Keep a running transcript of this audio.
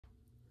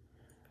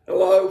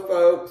Hello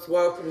folks,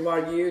 welcome to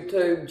my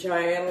YouTube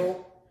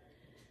channel.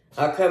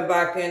 I come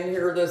back in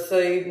here this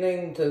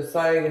evening to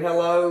say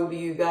hello to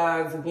you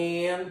guys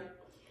again.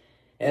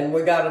 And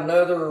we got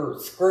another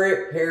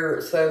script here.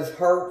 It says,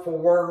 hurtful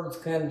words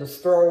can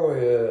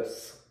destroy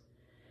us.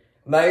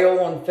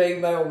 Male and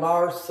female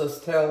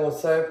narcissists tell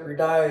us every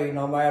day,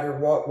 no matter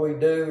what we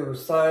do or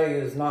say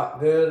is not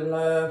good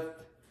enough.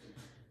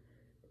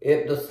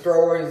 It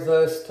destroys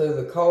us to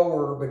the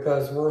core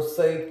because we're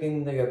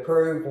seeking the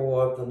approval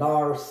of the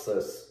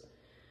narcissist.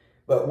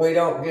 But we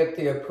don't get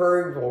the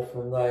approval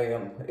from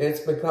them. It's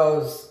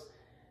because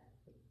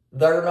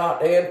they're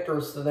not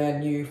interested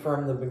in you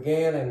from the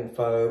beginning,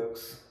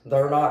 folks.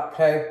 They're not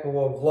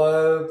capable of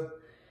love.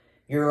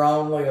 You're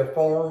only a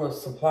form of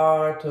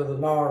supply to the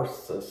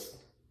narcissist.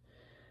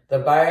 They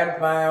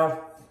badmouth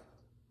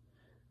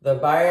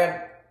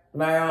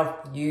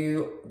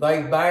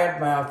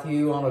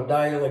you on a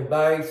daily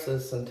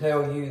basis and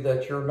tell you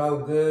that you're no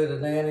good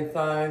at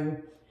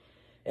anything,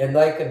 and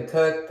they can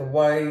cut the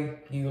way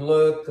you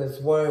look as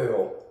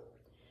well.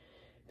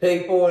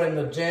 People in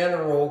the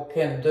general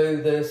can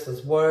do this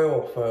as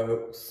well,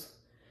 folks.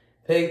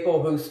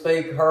 People who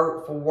speak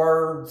hurtful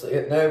words,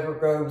 it never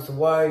goes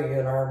away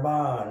in our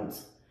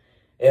minds.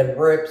 It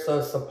rips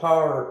us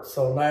apart,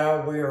 so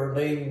now we are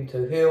needing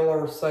to heal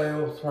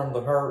ourselves from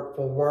the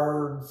hurtful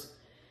words.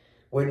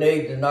 We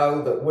need to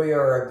know that we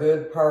are a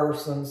good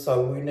person,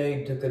 so we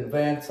need to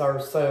convince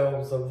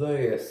ourselves of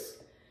this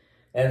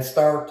and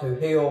start to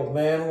heal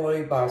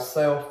mentally by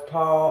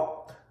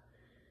self-talk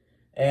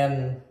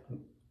and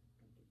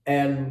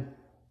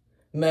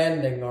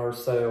mending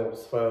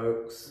ourselves,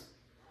 folks.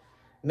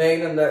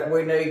 Meaning that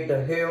we need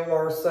to heal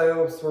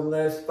ourselves from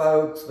this,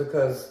 folks,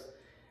 because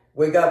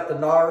we got the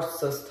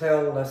narcissist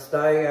telling us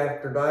day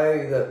after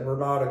day that we're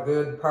not a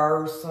good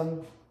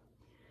person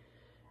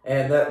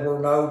and that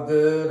we're no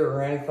good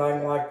or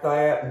anything like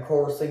that. And of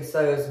course, he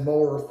says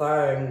more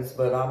things,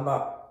 but I'm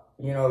not,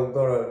 going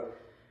to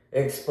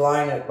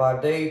explain it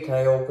by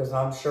detail because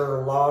I'm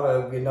sure a lot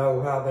of you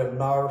know how them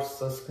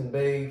narcissists can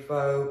be,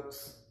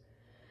 folks.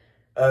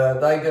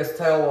 They just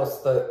tell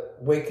us that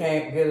we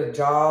can't get a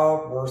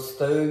job, we're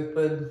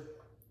stupid,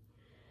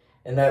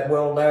 and that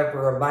we'll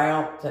never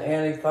amount to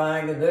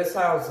anything. And this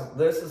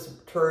is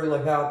truly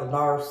how the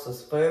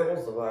narcissist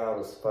feels about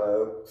us,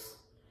 folks.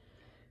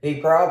 He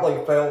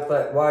probably felt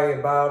that way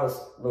about us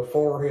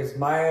before his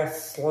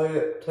mask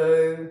slipped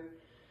too.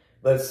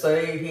 But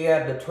see, he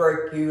had to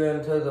trick you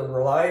into the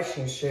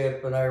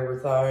relationship and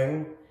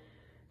everything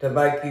to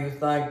make you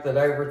think that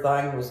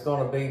everything was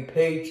going to be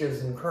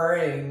peaches and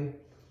cream.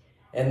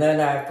 And then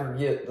after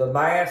the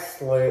mask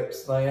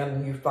slips,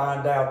 then you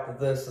find out that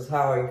this is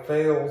how he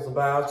feels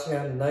about you.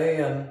 And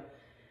then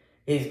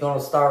he's going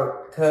to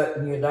start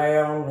cutting you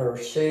down, or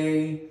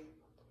she,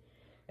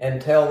 and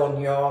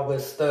telling you all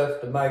this stuff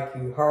to make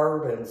you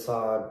hurt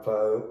inside,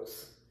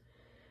 folks.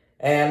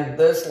 And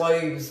this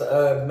leaves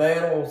a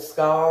mental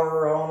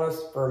scar on us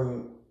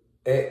from,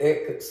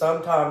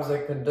 sometimes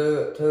it can do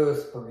it to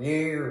us for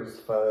years,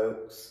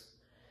 folks.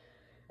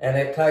 And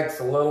it takes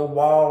a little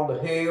while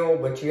to heal,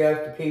 but you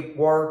have to keep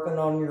working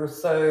on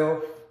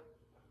yourself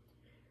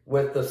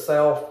with the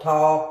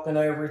self-talk and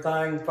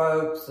everything,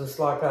 folks, just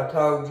like I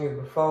told you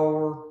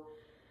before.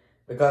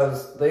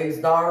 Because these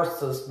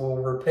narcissists will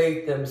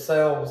repeat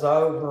themselves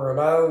over and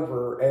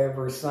over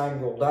every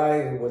single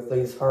day with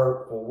these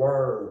hurtful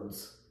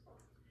words.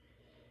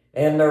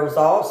 And there's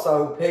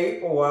also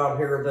people out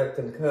here that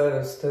can cut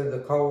us to the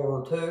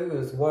core too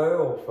as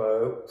well,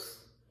 folks.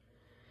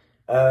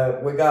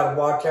 We got to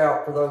watch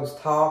out for those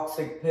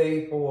toxic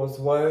people as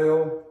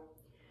well,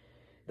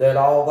 that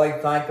all they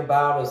think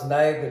about is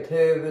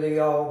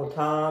negativity all the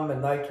time,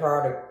 and they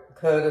try to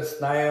cut us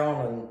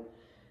down and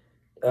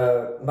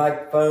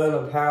make fun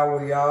of how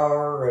we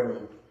are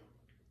and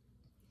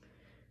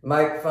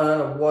make fun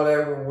of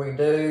whatever we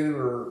do,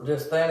 or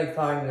just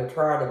anything to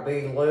try to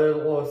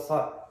belittle us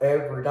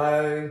every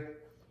day.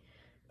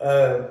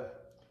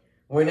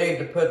 We need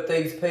to put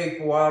these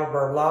people out of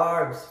our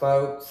lives,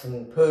 folks,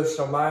 and push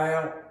them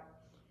out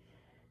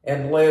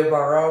and live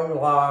our own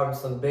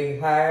lives and be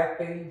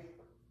happy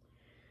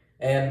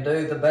and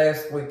do the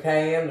best we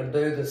can and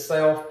do the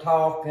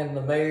self-talk in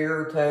the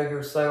mirror. Tell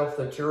yourself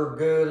that you're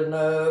good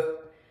enough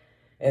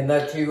and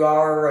that you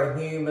are a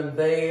human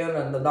being,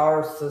 and the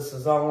narcissist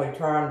is only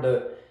trying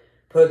to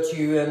put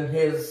you in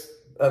his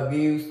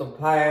abusive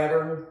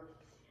pattern,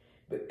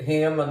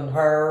 him and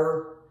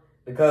her.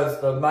 Because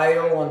the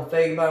male and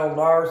female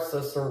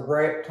narcissists are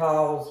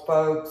reptiles,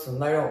 folks,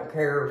 and they don't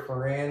care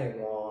for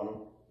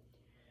anyone.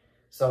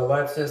 So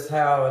that's just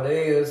how it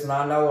is. And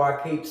I know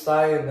I keep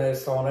saying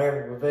this on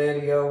every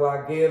video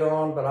I get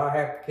on, but I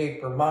have to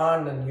keep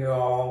reminding you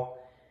all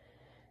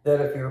that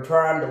if you're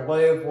trying to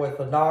live with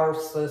a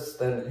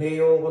narcissist and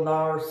heal the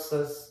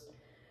narcissist,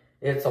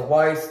 it's a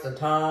waste of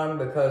time.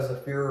 Because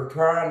if you're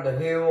trying to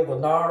heal the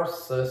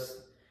narcissist,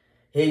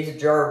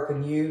 he's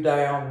jerking you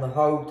down the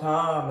whole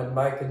time and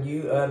making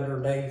you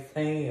underneath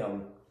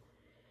him.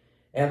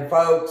 And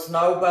folks,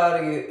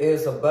 nobody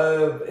is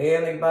above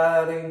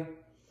anybody.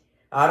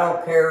 I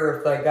don't care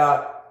if they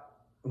got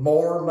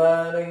more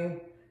money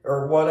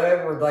or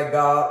whatever they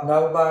got.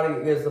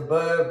 Nobody is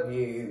above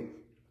you.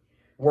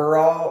 We're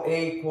all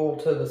equal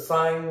to the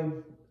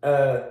same,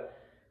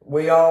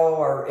 we all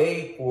are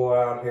equal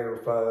out here,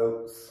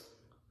 folks.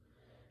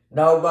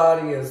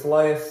 Nobody is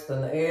less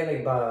than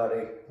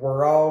anybody.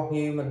 We're all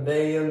human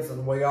beings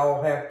and we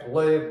all have to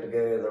live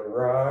together,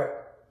 right?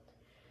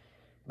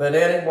 But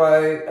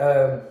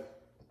anyway,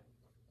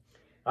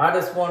 I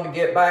just want to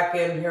get back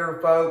in here,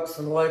 folks,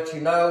 and let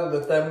you know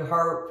that them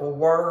hurtful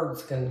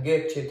words can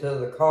get you to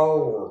the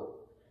core.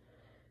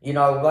 You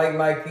know, they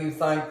make you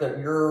think that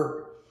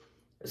you're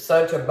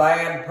such a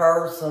bad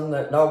person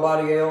that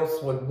nobody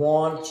else would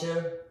want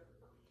you,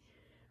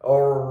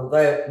 or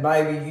that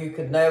maybe you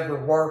could never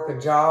work a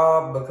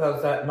job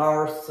because that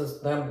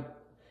narcissist,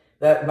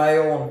 that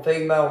male and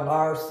female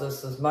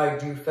narcissist has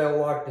made you feel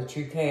like that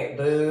you can't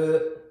do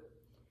it.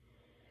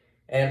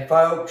 And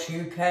folks,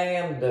 you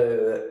can do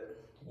it.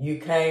 You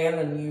can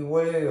and you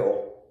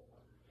will.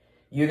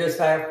 You just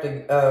have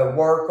to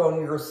work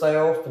on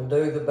yourself and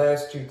do the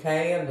best you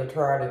can to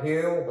try to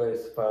heal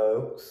this,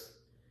 folks.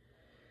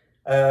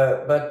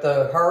 But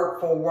the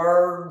hurtful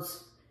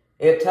words,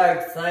 it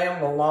takes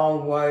them a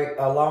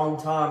long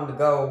time to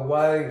go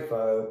away,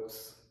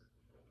 folks.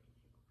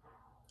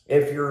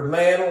 If you're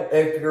mentally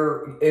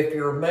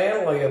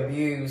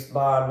abused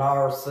by a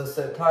narcissist,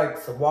 it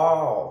takes a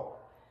while.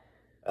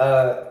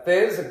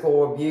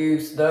 Physical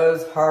abuse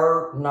does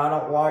hurt, and I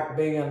don't like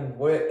being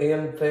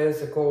in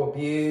physical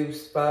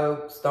abuse,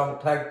 folks. Don't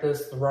take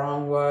this the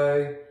wrong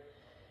way.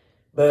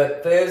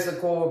 But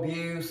physical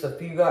abuse, if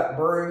you got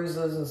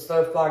bruises and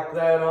stuff like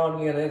that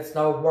on you, and it's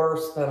no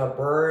worse than a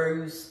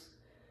bruise,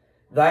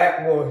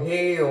 that will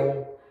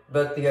heal.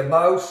 But the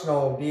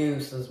emotional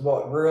abuse is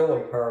what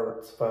really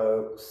hurts,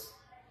 folks.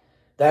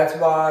 That's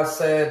why I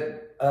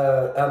said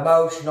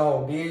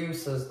emotional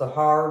abuse is the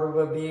heart of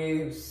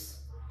abuse.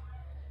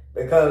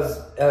 Because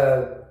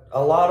a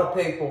lot of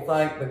people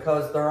think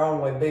because they're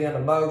only being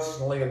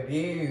emotionally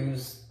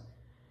abused,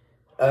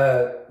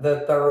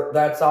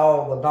 that's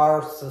all the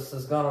narcissist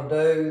is going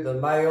to do, the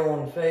male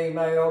and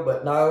female.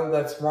 But no,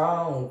 that's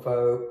wrong,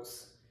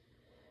 folks.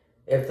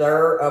 If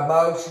they're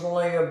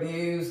emotionally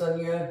abusing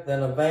you,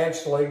 then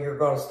eventually you're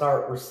going to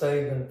start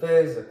receiving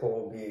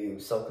physical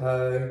abuse,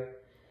 okay?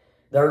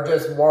 They're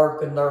just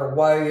working their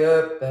way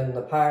up in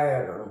the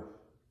pattern.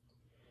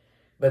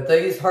 But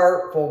these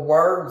hurtful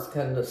words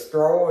can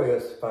destroy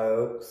us,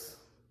 folks.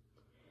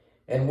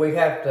 And we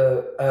have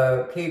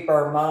to keep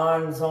our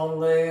minds on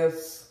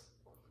this.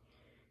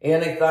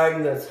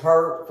 Anything that's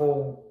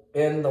hurtful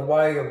in the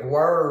way of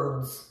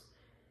words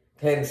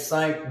can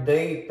sink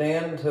deep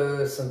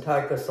into us and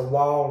take us a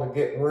while to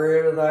get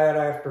rid of that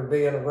after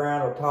being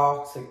around a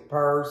toxic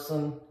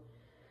person,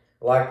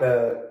 like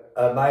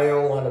a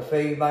male and a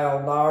female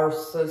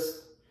narcissist.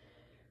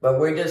 But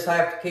we just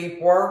have to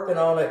keep working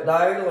on it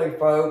daily,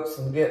 folks,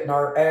 and getting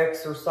our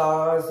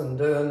exercise and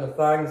doing the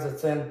things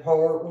that's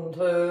important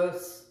to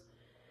us.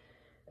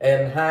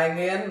 And hang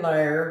in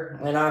there.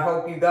 And I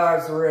hope you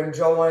guys are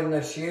enjoying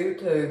this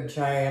YouTube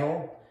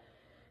channel.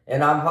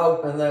 And I'm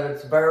hoping that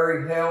it's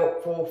very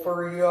helpful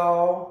for you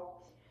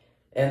all.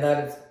 And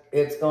that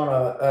it's going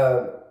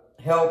to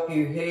help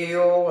you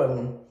heal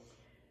and,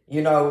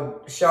 you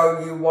know,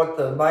 show you what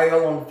the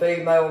male and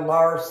female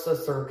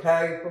narcissists are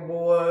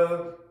capable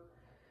of.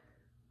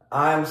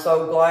 I'm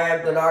so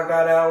glad that I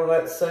got out of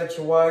that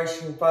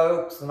situation,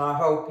 folks, and I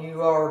hope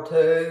you are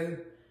too.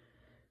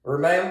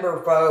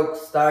 Remember,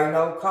 folks, stay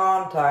no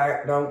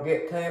contact. Don't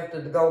get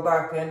tempted to go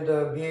back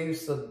into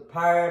abusive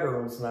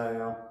patterns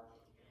now.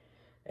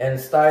 And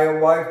stay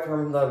away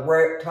from the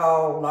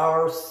reptile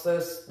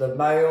narcissists, the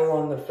male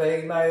and the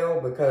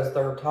female, because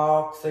they're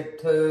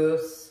toxic to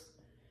us.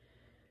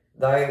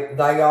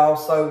 They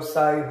also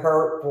say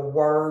hurtful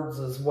words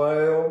as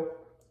well.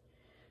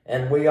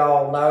 And we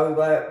all know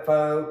that,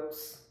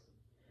 folks.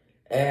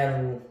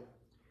 And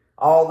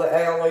all the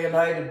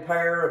alienated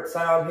parents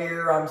out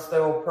here, I'm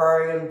still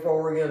praying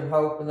for you and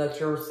hoping that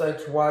your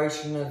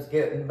situation is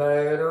getting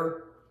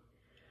better.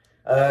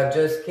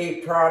 Just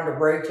keep trying to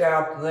reach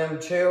out to them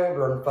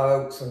children,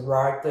 folks, and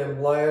write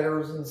them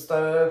letters and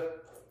stuff.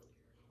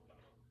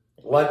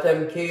 Let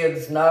them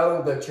kids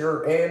know that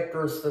you're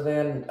interested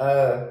in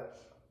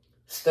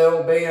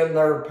still being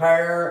their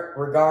parent,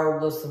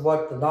 regardless of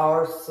what the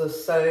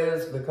narcissist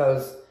says,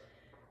 because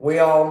we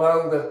all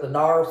know that the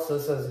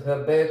narcissist is a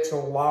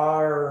habitual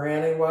liar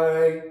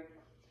anyway,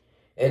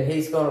 and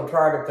he's going to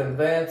try to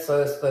convince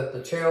us that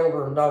the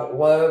children don't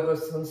love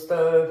us and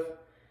stuff,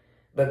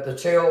 but the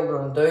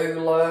children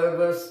do love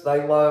us.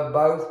 They love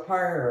both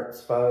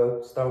parents,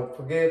 folks. Don't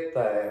forget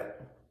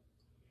that.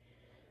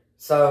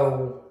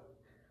 So,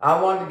 I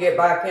wanted to get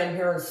back in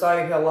here and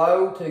say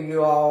hello to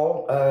you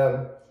all.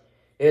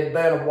 It's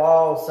been a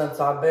while since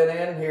I've been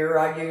in here.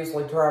 I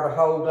usually try to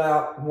hold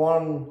out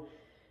one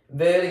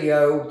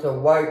video to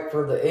wait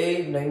for the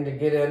evening to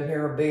get in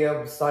here and be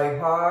able to say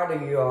hi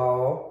to you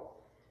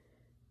all.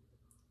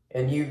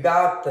 And you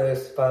got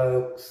this,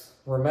 folks.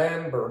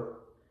 Remember,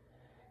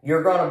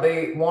 You're going to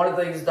be, one of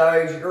these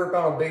days, you're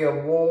going to be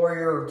a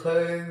warrior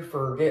too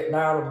for getting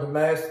out of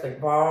domestic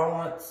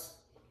violence.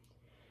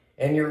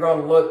 And you're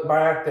going to look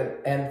back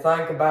and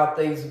think about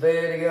these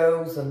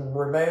videos and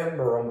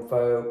remember them,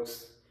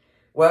 folks.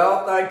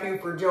 Well, thank you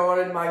for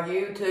joining my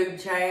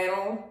YouTube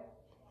channel.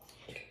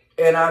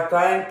 And I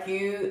thank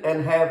you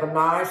and have a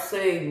nice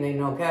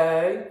evening,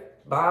 okay?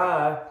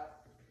 Bye.